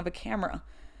comfortable in front of a camera.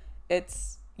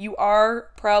 You are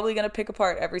probably going to pick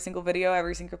apart every single video,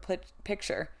 every single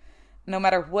picture, no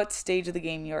matter what stage of the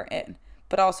game you're in.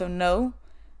 But also know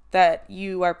that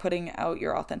you are putting out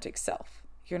your authentic self.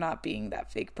 You're not being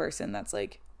that fake person that's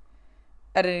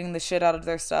editing the shit out of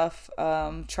their stuff,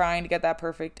 trying to get that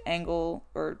perfect angle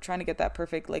or trying to get that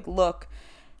perfect look,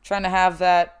 trying to have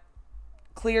that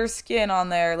clear skin on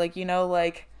there,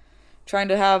 trying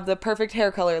to have the perfect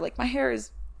hair color. My hair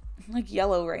is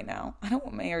yellow right now. I don't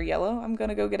want my hair yellow. I'm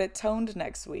gonna go get it toned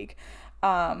next week.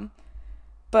 But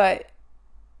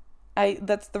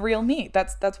that's the real me.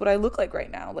 That's what I look like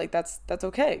right now. That's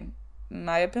okay.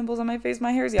 I have pimples on my face.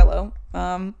 My hair's yellow.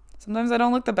 Sometimes I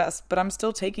don't look the best, but I'm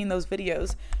still taking those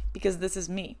videos because this is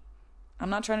me. I'm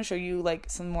not trying to show you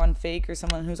someone fake or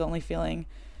someone who's only feeling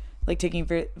taking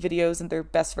videos in their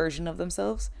best version of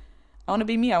themselves. I want to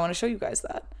be me. I want to show you guys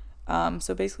that.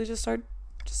 So basically just start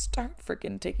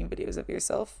freaking taking videos of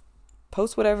yourself.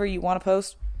 Post whatever you want to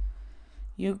post.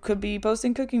 You could be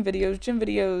posting cooking videos, gym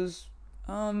videos,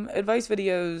 advice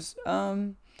videos,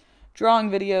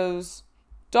 drawing videos,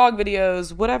 dog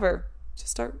videos, whatever. Just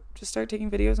start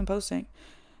taking videos and posting.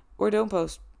 Or don't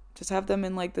post. Just have them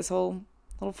in this whole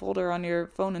little folder on your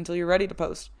phone until you're ready to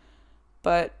post.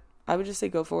 But I would just say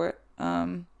go for it.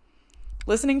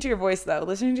 Listening to your voice though,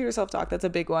 listening to yourself talk, that's a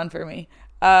big one for me.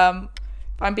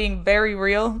 If I'm being very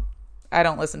real, I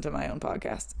don't listen to my own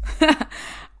podcast.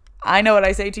 I know what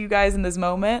I say to you guys in this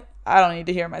moment. I don't need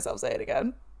to hear myself say it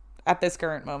again. At this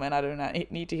current moment, I do not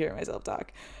need to hear myself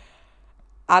talk.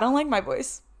 I don't like my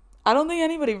voice. I don't think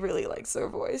anybody really likes their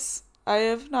voice. I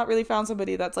have not really found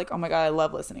somebody that's oh my God, I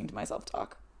love listening to myself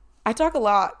talk. I talk a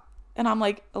lot. And I'm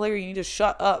like, Alyra, you need to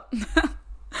shut up.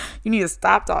 You need to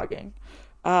stop talking.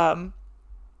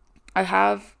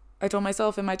 I told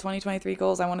myself in my 2023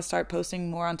 goals, I want to start posting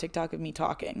more on TikTok of me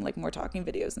talking, like more talking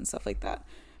videos and stuff like that,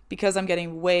 because I'm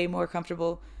getting way more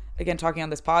comfortable, again, talking on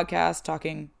this podcast,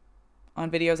 talking on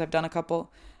videos. I've done a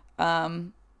couple.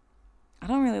 I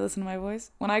don't really listen to my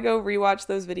voice. When I go rewatch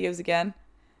those videos again,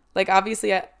 like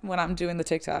obviously when I'm doing the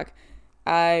TikTok,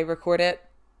 I record it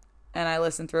and I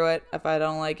listen through it. If I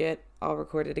don't like it, I'll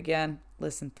record it again,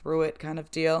 listen through it kind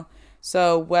of deal.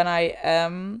 So when I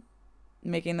am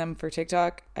making them for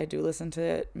TikTok, I do listen to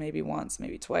it maybe once,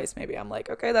 maybe twice. Maybe I'm like,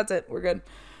 okay, that's it, we're good.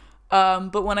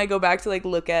 But when I go back to like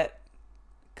look at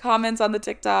comments on the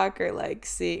TikTok or like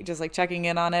see, just like checking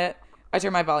in on it, I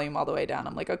turn my volume all the way down.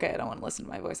 I'm like, okay, I don't want to listen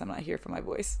to my voice. I'm not here for my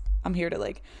voice. I'm here to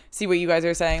like see what you guys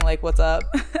are saying, like what's up.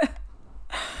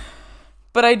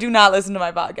 But I do not listen to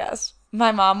my podcast.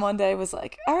 My mom one day was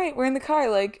like, all right, we're in the car,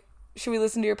 like should we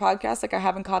listen to your podcast? Like I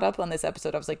haven't caught up on this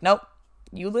episode. I was like, nope,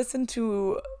 you listen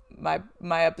to my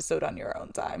episode on your own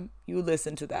time. You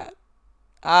listen to that.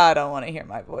 I don't want to hear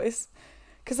my voice.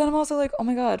 Because then I'm also like, oh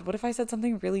my God, what if I said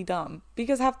something really dumb?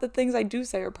 Because half the things I do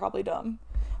say are probably dumb.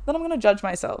 Then I'm going to judge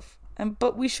myself.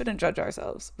 But we shouldn't judge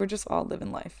ourselves. We're just all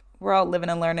living life. We're all living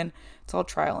and learning. It's all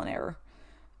trial and error.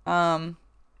 So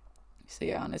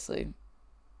yeah, honestly,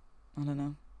 I don't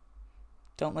know.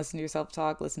 Don't listen to yourself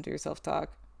talk. Listen to yourself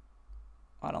talk.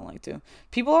 I don't like to.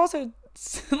 People also,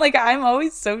 like, I'm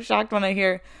always so shocked when I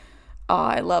hear, oh,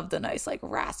 I love the nice, like,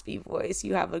 raspy voice.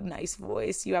 You have a nice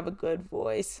voice. You have a good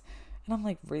voice. And I'm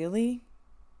like, really?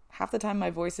 Half the time my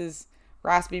voice is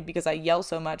raspy because I yell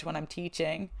so much when I'm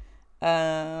teaching.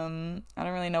 I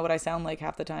don't really know what I sound like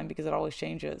half the time because it always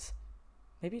changes.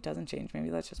 Maybe it doesn't change. Maybe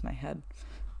that's just my head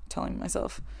telling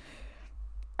myself.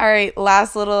 All right,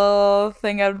 last little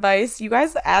thing of advice. You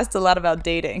guys asked a lot about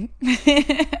dating. You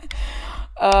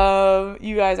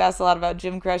guys asked a lot about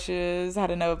gym crushes, how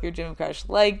to know if your gym crush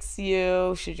likes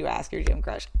you, should you ask your gym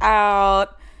crush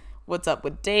out, what's up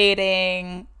with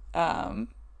dating. Guys,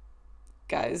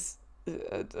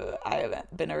 I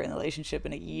haven't been in a relationship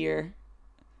in a year.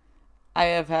 I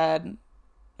have had,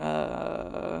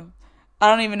 I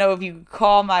don't even know if you could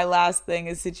call my last thing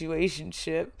a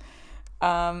situationship.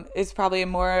 It's probably a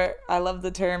more, I love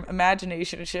the term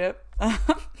imaginationship.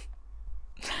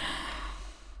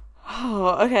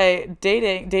 Oh, okay.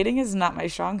 Dating is not my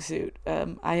strong suit.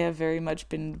 I have very much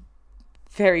been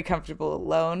very comfortable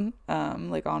alone,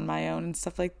 like on my own and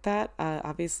stuff like that.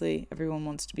 Obviously, everyone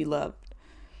wants to be loved,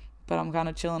 but I'm kind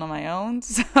of chilling on my own.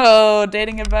 So,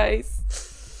 dating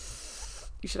advice.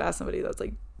 You should ask somebody that's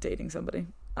like dating somebody.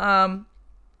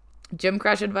 Gym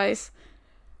crush advice.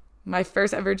 My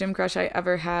first ever gym crush I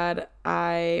ever had,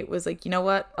 I was like, you know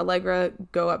what, Allegra,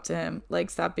 go up to him.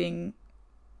 Stop being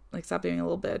a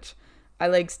little bitch.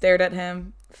 I stared at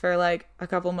him for a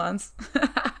couple months.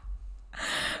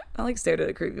 I stared at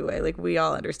a creepy way. We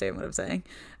all understand what I'm saying.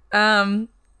 And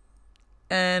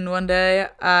one day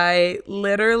I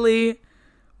literally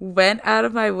went out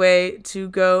of my way to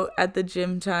go at the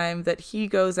gym time that he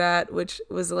goes at, which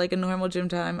was a normal gym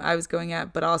time I was going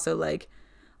at, but also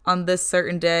on this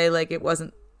certain day,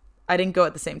 I didn't go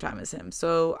at the same time as him.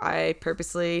 So I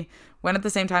purposely went at the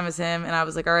same time as him, and I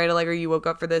was like, all right, Allegra, you woke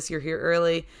up for this, you're here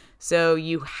early, so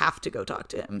you have to go talk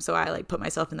to him. So I put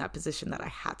myself in that position that I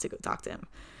had to go talk to him.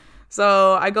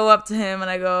 So I go up to him and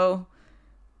I go,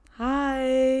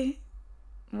 hi,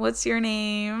 what's your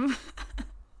name?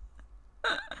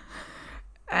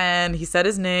 And he said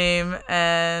his name,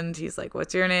 and he's like,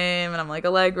 what's your name? And I'm like,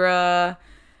 Allegra.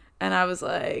 And I was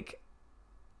like,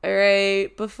 all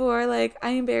right, before I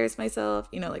embarrass myself,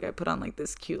 I put on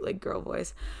this cute girl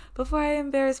voice. Before I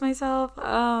embarrass myself, do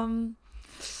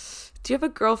you have a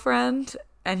girlfriend?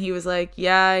 And he was like,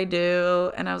 yeah, I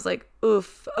do. And I was like,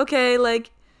 oof, okay,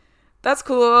 that's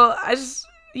cool. I just,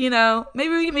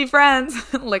 maybe we can be friends.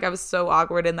 I was so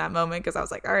awkward in that moment because I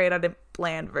was like, all right, I didn't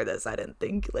plan for this. I didn't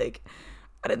think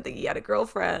he had a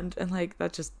girlfriend, and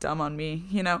that's just dumb on me,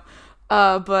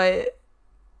 but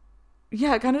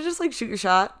yeah, kind of just shoot your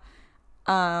shot.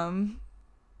 Him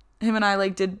and I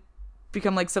did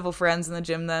become civil friends in the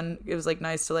gym. Then it was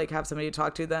nice to have somebody to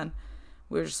talk to. Then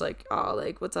we were just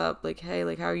oh, what's up,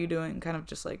 hey, how are you doing, kind of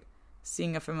just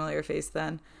seeing a familiar face.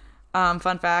 Then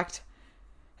fun fact,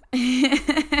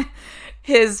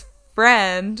 his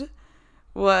friend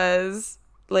was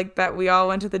that we all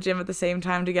went to the gym at the same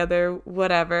time together,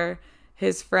 whatever.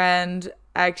 His friend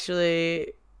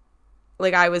actually,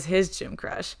 I was his gym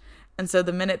crush. And so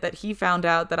the minute that he found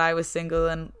out that I was single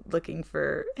and looking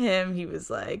for him, he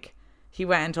was he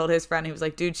went and told his friend, he was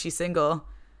like, dude, she's single.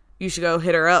 You should go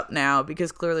hit her up now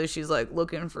because clearly she's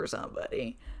looking for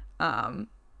somebody. But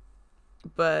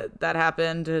that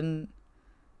happened, and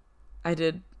I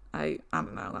did I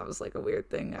don't know, that was like a weird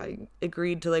thing. I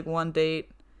agreed to like one date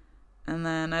and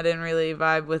then I didn't really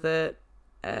vibe with it.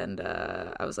 And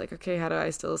I was like, okay, how do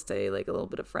I still stay like a little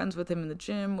bit of friends with him in the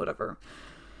gym? Whatever.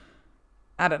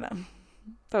 I don't know.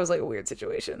 That was like a weird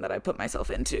situation that I put myself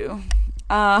into.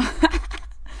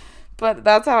 But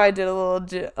that's how I did a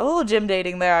little gym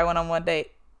dating there. I went on one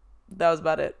date. That was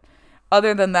about it.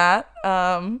 Other than that,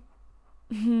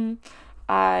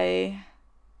 I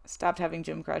stopped having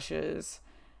gym crushes.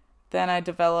 Then I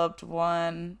developed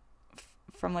one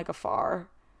from like afar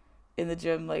in the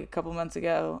gym like a couple months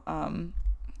ago.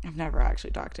 I've never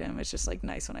actually talked to him. It's just like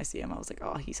nice when I see him. I was like,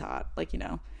 oh, he's hot. Like, you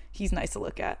know, he's nice to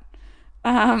look at.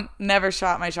 Never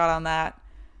shot my shot on that.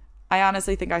 I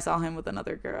honestly think I saw him with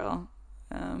another girl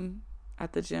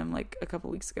at the gym like a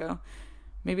couple weeks ago.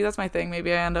 Maybe that's my thing.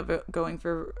 Maybe I end up going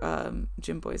for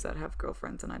gym boys that have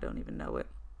girlfriends and I don't even know it.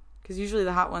 Because usually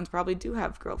the hot ones probably do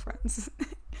have girlfriends.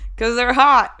 Because they're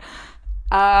hot.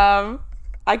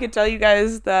 I could tell you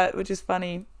guys that, which is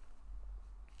funny,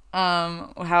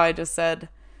 how I just said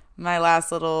my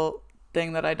last little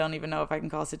thing that I don't even know if I can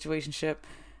call a situationship.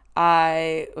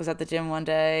 I was at the gym one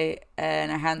day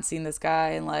and I hadn't seen this guy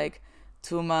in like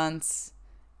 2 months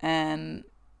and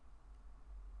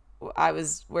I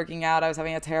was working out. I was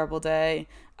having a terrible day.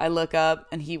 I look up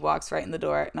and he walks right in the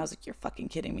door and I was like, you're fucking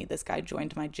kidding me. This guy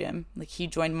joined my gym. Like he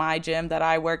joined my gym that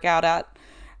I work out at.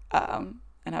 And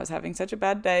I was having such a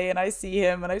bad day and I see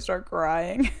him and I start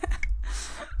crying.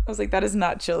 I was like, that is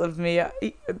not chill of me.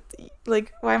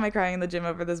 Like, why am I crying in the gym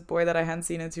over this boy that I hadn't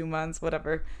seen in 2 months?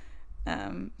 Whatever.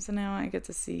 So now I get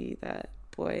to see that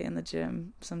boy in the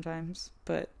gym sometimes,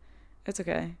 but it's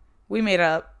okay. We made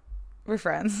up. We're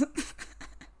friends.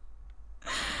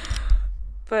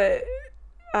 But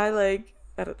I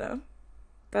don't know.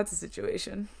 That's a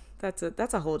situation. That's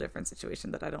a whole different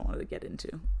situation that I don't want to get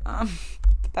into.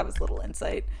 That was a little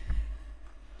insight.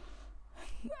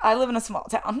 I live in a small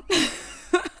town.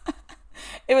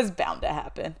 It was bound to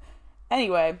happen.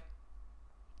 Anyway,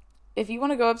 if you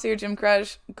want to go up to your gym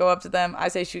crush, go up to them. I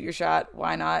say shoot your shot.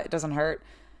 Why not? It doesn't hurt.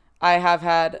 I have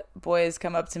had boys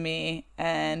come up to me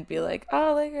and be like,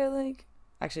 oh, like,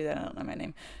 actually, they don't know my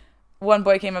name. One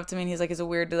boy came up to me and he's like, is it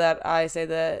weird that I say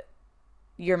that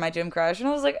you're my gym crush? And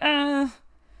I was like, I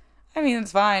mean,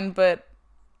 it's fine, but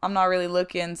I'm not really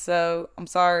looking, so I'm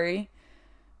sorry.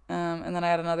 And then I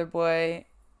had another boy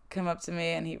come up to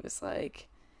me and he was like,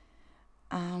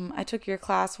 I took your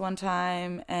class one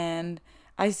time and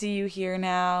I see you here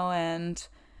now and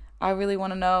I really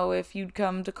want to know if you'd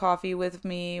come to coffee with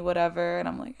me, whatever. And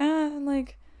I'm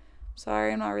like,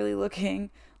 sorry, I'm not really looking.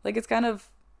 Like, it's kind of,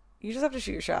 you just have to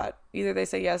shoot your shot. Either they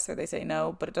say yes or they say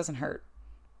no, but it doesn't hurt.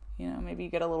 You know, maybe you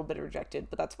get a little bit rejected,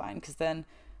 but that's fine because then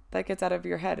that gets out of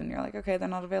your head and you're like, okay, they're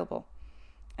not available.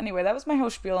 Anyway, that was my whole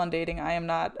spiel on dating. I am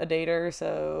not a dater,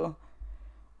 so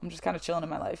I'm just kind of chilling in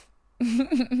my life.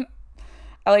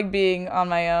 I like being on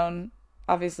my own.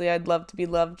 Obviously, I'd love to be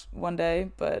loved one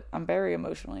day, but I'm very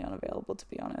emotionally unavailable, to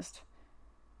be honest.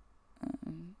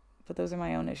 But those are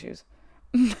my own issues.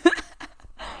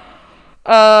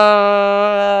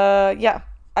 Yeah.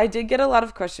 I did get a lot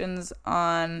of questions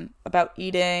about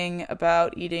eating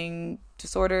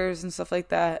disorders and stuff like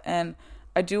that, and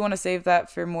I do want to save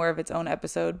that for more of its own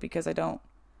episode because I do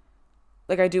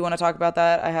want to talk about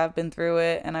that. I have been through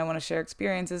it and I want to share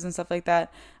experiences and stuff like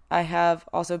that. I have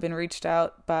also been reached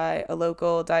out by a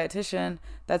local dietitian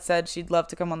that said she'd love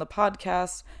to come on the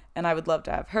podcast and I would love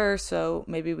to have her, so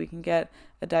maybe we can get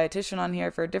a dietitian on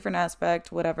here for a different aspect,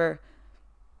 whatever.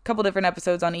 Couple different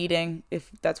episodes on eating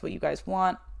if that's what you guys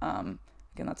want. Again,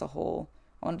 that's I want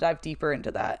to dive deeper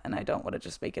into that and I don't want to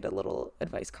just make it a little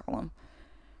advice column.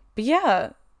 But yeah,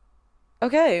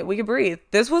 okay, we can breathe.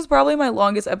 This was probably my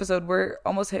longest episode. We're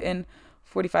almost hitting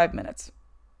 45 minutes.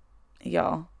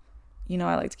 Y'all, you know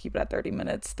I like to keep it at 30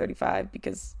 minutes, 35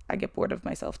 because I get bored of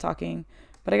myself talking,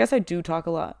 but I guess I do talk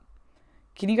a lot.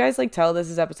 Can you guys tell this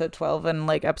is episode 12 and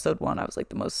episode 1 I was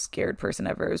the most scared person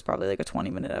ever. It was probably a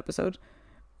 20-minute episode.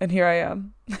 And here I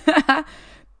am,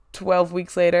 12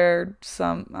 weeks later,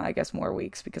 I guess more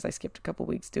weeks because I skipped a couple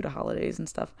weeks due to holidays and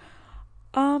stuff.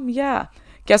 Yeah.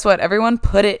 Guess what? Everyone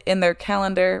put it in their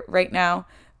calendar right now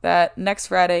that next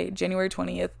Friday, January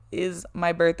 20th, is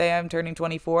my birthday. I'm turning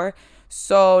 24.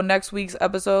 So next week's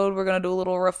episode, we're going to do a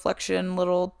little reflection,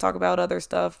 talk about other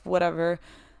stuff, whatever.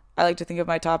 I like to think of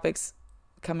my topics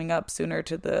coming up sooner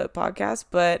to the podcast,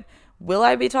 but will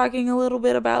I be talking a little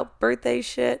bit about birthday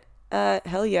shit?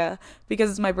 Hell yeah, because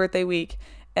it's my birthday week,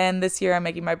 and this year I'm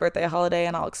making my birthday a holiday,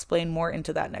 and I'll explain more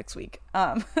into that next week.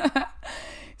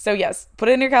 So yes, put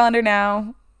it in your calendar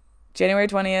now. January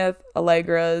 20th,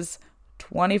 Allegra's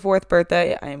 24th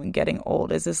birthday. I am getting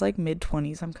old. Is this like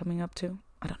mid-20s I'm coming up to?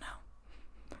 I don't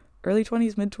know. Early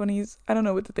 20s, mid-20s? I don't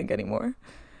know what to think anymore.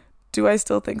 Do I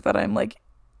still think that I'm like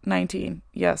 19?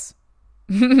 Yes.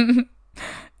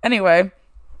 Anyway,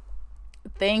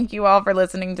 thank you all for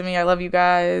listening to me. I love you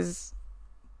guys.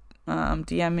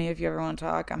 DM me if you ever want to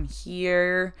talk. I'm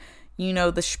here. You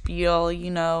know the spiel.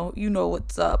 You know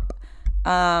what's up.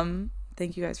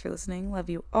 Thank you guys for listening. Love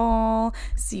you all.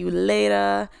 See you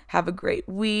later. Have a great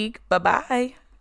week. Bye-bye.